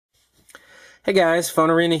Hey guys,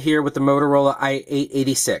 PhoneArena here with the Motorola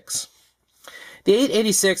i886. The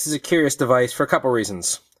 886 is a curious device for a couple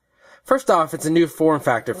reasons. First off, it's a new form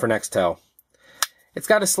factor for Nextel. It's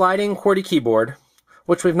got a sliding QWERTY keyboard,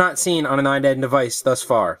 which we've not seen on an iDEN device thus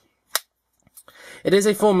far. It is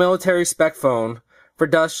a full military spec phone for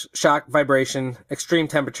dust, shock, vibration, extreme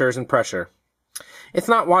temperatures, and pressure. It's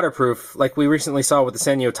not waterproof like we recently saw with the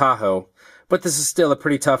Sanyo Tahoe, but this is still a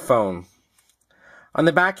pretty tough phone. On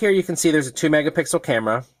the back here you can see there's a 2 megapixel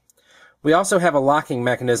camera. We also have a locking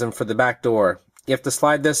mechanism for the back door. You have to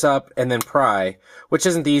slide this up and then pry, which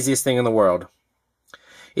isn't the easiest thing in the world.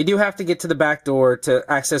 You do have to get to the back door to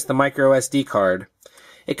access the micro SD card.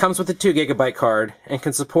 It comes with a 2 GB card and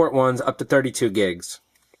can support ones up to 32 gigs.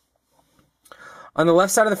 On the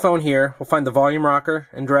left side of the phone here, we'll find the volume rocker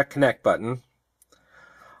and direct connect button.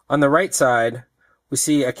 On the right side, we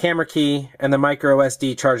see a camera key and the micro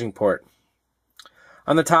SD charging port.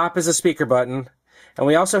 On the top is a speaker button, and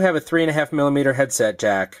we also have a 3.5mm headset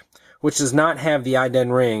jack, which does not have the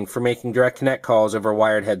iDEN ring for making direct connect calls over a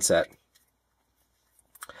wired headset.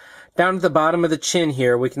 Down at the bottom of the chin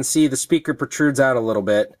here, we can see the speaker protrudes out a little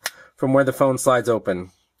bit from where the phone slides open.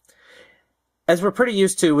 As we're pretty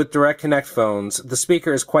used to with direct connect phones, the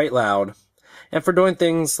speaker is quite loud, and for doing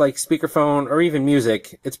things like speakerphone or even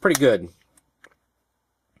music, it's pretty good.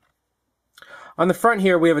 On the front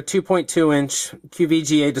here, we have a 2.2-inch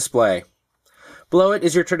QVGA display. Below it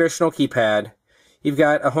is your traditional keypad. You've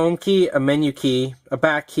got a home key, a menu key, a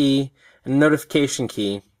back key, and a notification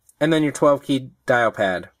key, and then your 12-key dial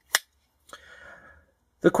pad.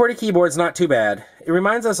 The QWERTY keyboard's not too bad. It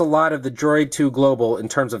reminds us a lot of the Droid 2 Global in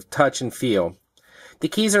terms of touch and feel. The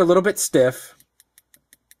keys are a little bit stiff.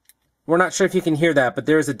 We're not sure if you can hear that, but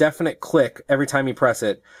there is a definite click every time you press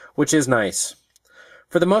it, which is nice.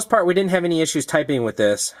 For the most part, we didn't have any issues typing with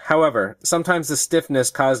this. However, sometimes the stiffness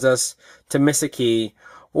caused us to miss a key,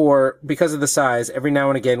 or because of the size, every now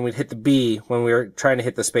and again we'd hit the B when we were trying to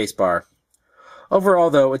hit the space bar. Overall,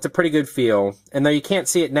 though, it's a pretty good feel, and though you can't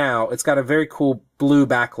see it now, it's got a very cool blue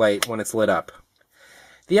backlight when it's lit up.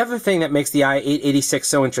 The other thing that makes the i886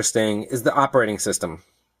 so interesting is the operating system.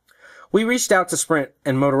 We reached out to Sprint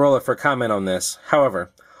and Motorola for comment on this.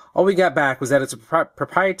 However, all we got back was that it's a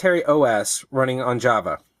proprietary OS running on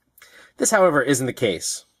Java. This, however, isn't the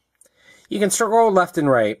case. You can scroll left and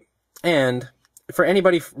right, and for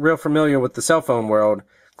anybody real familiar with the cell phone world,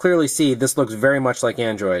 clearly see this looks very much like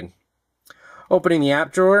Android. Opening the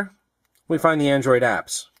app drawer, we find the Android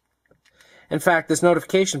apps. In fact, this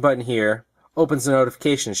notification button here opens the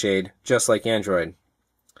notification shade, just like Android.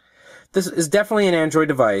 This is definitely an Android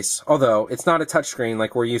device, although it's not a touchscreen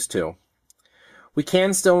like we're used to. We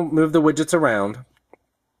can still move the widgets around.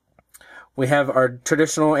 We have our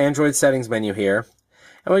traditional Android settings menu here.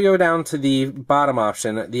 And we go down to the bottom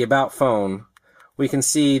option, the About Phone. We can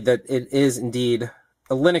see that it is indeed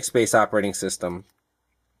a Linux-based operating system.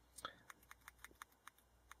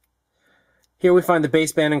 Here we find the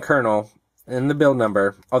baseband and kernel and the build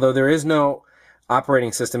number, although there is no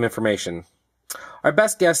operating system information. Our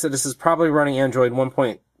best guess that this is probably running Android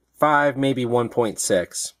 1.5, maybe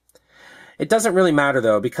 1.6. It doesn't really matter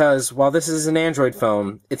though, because while this is an Android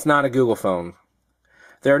phone, it's not a Google phone.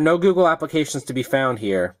 There are no Google applications to be found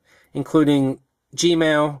here, including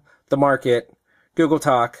Gmail, the Market, Google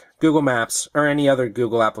Talk, Google Maps, or any other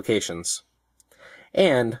Google applications.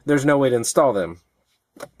 And there's no way to install them.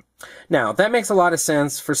 Now, that makes a lot of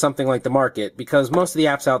sense for something like the Market, because most of the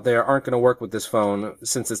apps out there aren't going to work with this phone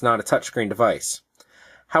since it's not a touchscreen device.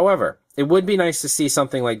 However, it would be nice to see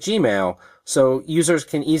something like Gmail so users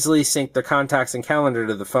can easily sync their contacts and calendar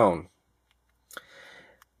to the phone.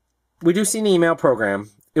 We do see an email program.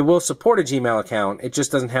 It will support a Gmail account, it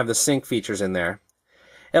just doesn't have the sync features in there.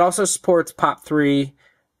 It also supports POP3,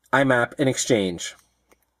 IMAP, and Exchange.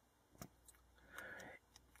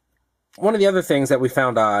 One of the other things that we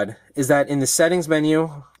found odd is that in the settings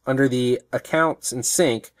menu, under the accounts and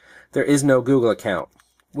sync, there is no Google account.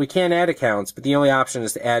 We can add accounts, but the only option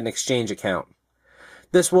is to add an Exchange account.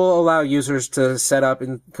 This will allow users to set up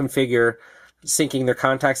and configure syncing their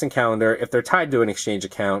contacts and calendar if they're tied to an Exchange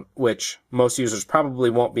account, which most users probably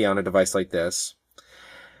won't be on a device like this.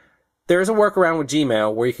 There is a workaround with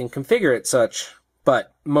Gmail where you can configure it such,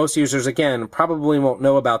 but most users, again, probably won't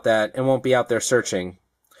know about that and won't be out there searching.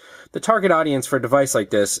 The target audience for a device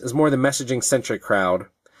like this is more the messaging-centric crowd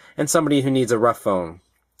and somebody who needs a rough phone.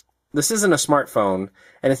 This isn't a smartphone,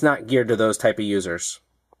 and it's not geared to those type of users.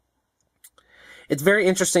 It's very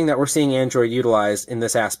interesting that we're seeing Android utilized in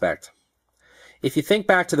this aspect. If you think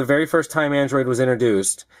back to the very first time Android was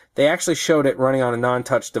introduced, they actually showed it running on a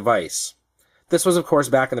non-touch device. This was, of course,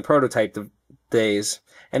 back in the prototype days,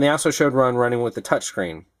 and they also showed running with the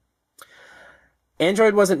touchscreen.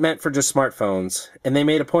 Android wasn't meant for just smartphones, and they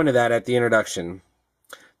made a point of that at the introduction.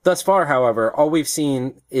 Thus far, however, all we've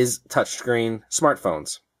seen is touchscreen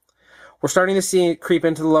smartphones. We're starting to see it creep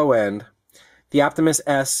into the low end. The Optimus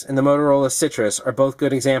S and the Motorola Citrus are both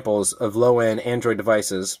good examples of low-end Android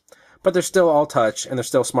devices, but they're still all touch and they're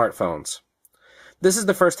still smartphones. This is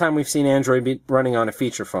the first time we've seen Android be running on a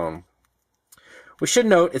feature phone. We should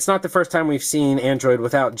note it's not the first time we've seen Android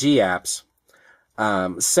without G apps.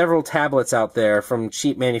 Several tablets out there from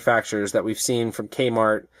cheap manufacturers that we've seen from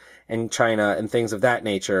Kmart and China and things of that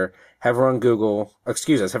nature have run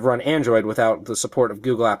Android without the support of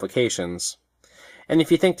Google applications. And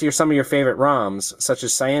if you think to some of your favorite ROMs, such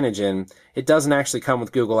as Cyanogen, it doesn't actually come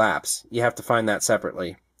with Google Apps. You have to find that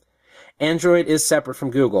separately. Android is separate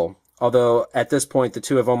from Google, although at this point the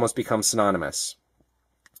two have almost become synonymous.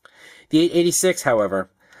 The 886,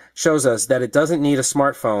 however, shows us that it doesn't need a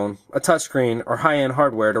smartphone, a touchscreen, or high-end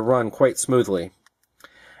hardware to run quite smoothly.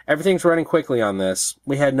 Everything's running quickly on this.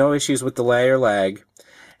 We had no issues with delay or lag,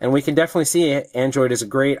 and we can definitely see Android is a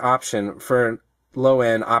great option for a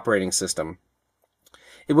low-end operating system.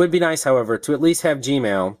 It would be nice, however, to at least have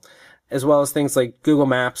Gmail, as well as things like Google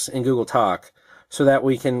Maps and Google Talk, so that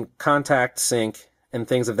we can contact, sync, and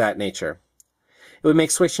things of that nature. It would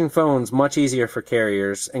make switching phones much easier for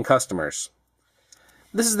carriers and customers.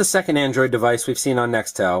 This is the second Android device we've seen on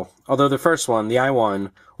Nextel, although the first one, the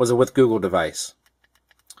i1, was a with Google device.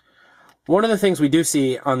 One of the things we do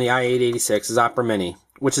see on the i886 is Opera Mini,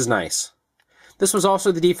 which is nice. This was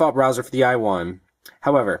also the default browser for the i1.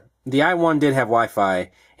 However, the i1 did have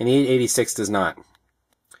Wi-Fi, and the 886 does not.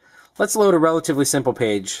 Let's load a relatively simple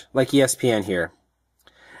page, like ESPN here.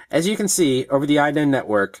 As you can see, over the iDEN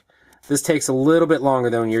network, this takes a little bit longer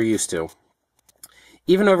than you're used to.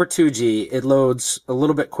 Even over 2G, it loads a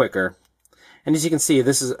little bit quicker. And as you can see,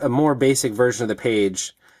 this is a more basic version of the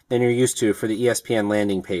page than you're used to for the ESPN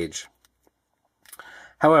landing page.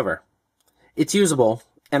 However, it's usable,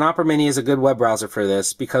 and Opera Mini is a good web browser for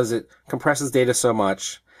this because it compresses data so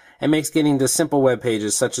much and makes getting to simple web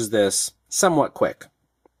pages such as this somewhat quick.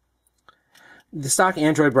 The stock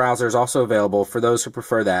Android browser is also available for those who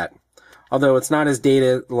prefer that, although it's not as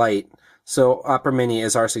data light, so Opera Mini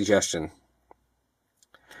is our suggestion.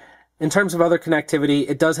 In terms of other connectivity,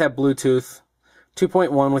 it does have Bluetooth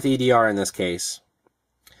 2.1 with EDR in this case.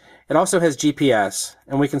 It also has GPS,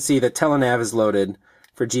 and we can see that Telenav is loaded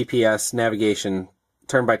for GPS navigation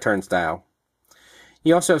turn-by-turn style.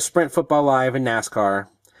 You also have Sprint Football Live and NASCAR,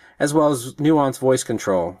 as well as Nuance voice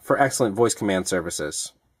control for excellent voice command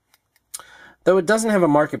services. Though it doesn't have a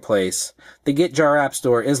marketplace, the GitJar App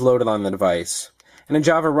Store is loaded on the device, and a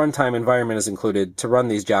Java runtime environment is included to run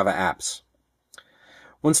these Java apps.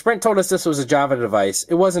 When Sprint told us this was a Java device,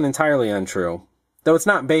 it wasn't entirely untrue. Though it's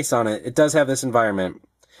not based on it, it does have this environment.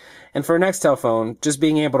 And for a Nextel phone, just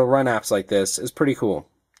being able to run apps like this is pretty cool.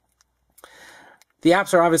 The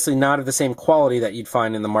apps are obviously not of the same quality that you'd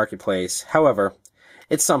find in the marketplace. However,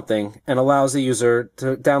 it's something and allows the user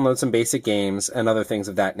to download some basic games and other things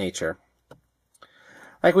of that nature.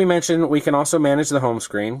 Like we mentioned, we can also manage the home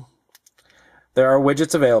screen. There are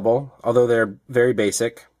widgets available, although they're very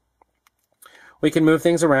basic. We can move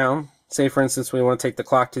things around. Say, for instance, we want to take the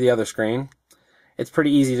clock to the other screen. It's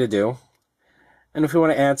pretty easy to do. And if we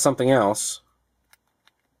want to add something else,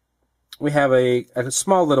 we have a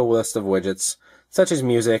small little list of widgets, such as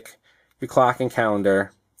music, your clock and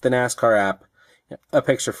calendar, the NASCAR app, a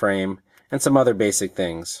picture frame, and some other basic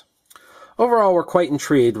things. Overall, we're quite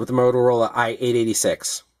intrigued with the Motorola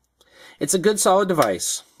i886. It's a good, solid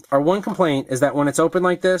device. Our one complaint is that when it's open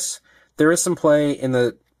like this, there is some play in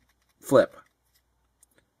the flip.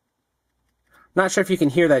 Not sure if you can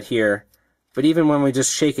hear that here, but even when we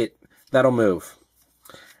just shake it, that'll move.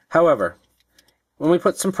 However, when we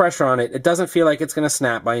put some pressure on it, it doesn't feel like it's going to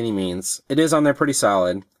snap by any means. It is on there pretty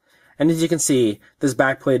solid. And as you can see, this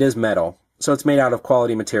backplate is metal, so it's made out of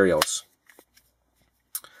quality materials.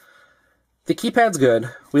 The keypad's good.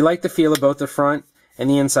 We like the feel of both the front and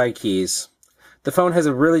the inside keys. The phone has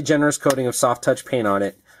a really generous coating of soft touch paint on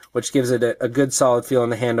it, which gives it a good solid feel in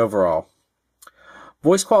the hand overall.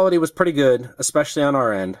 Voice quality was pretty good, especially on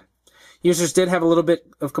our end. Users did have a little bit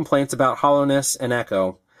of complaints about hollowness and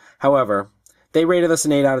echo. However, they rated us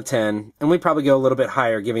an 8 out of 10, and we'd probably go a little bit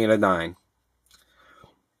higher, giving it a 9.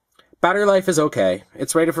 Battery life is okay.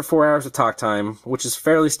 It's rated for 4 hours of talk time, which is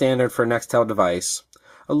fairly standard for a Nextel device.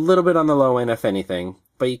 A little bit on the low end, if anything,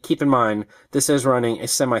 but you keep in mind, this is running a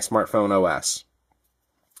semi-smartphone OS.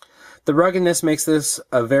 The ruggedness makes this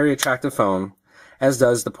a very attractive phone, as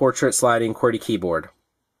does the portrait sliding QWERTY keyboard.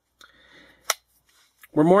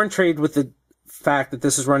 We're more intrigued with the fact that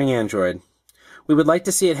this is running Android. We would like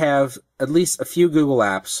to see it have at least a few Google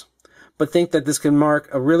apps, but think that this can mark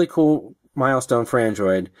a really cool milestone for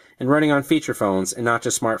Android and running on feature phones and not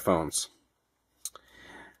just smartphones.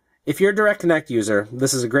 If you're a Direct Connect user,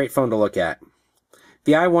 this is a great phone to look at.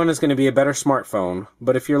 The i1 is going to be a better smartphone,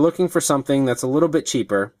 but if you're looking for something that's a little bit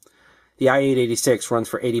cheaper, the i886 runs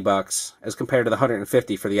for $80 as compared to the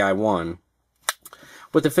 $150 for the i1.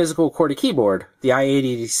 With the physical QWERTY keyboard, the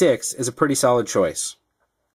i886 is a pretty solid choice.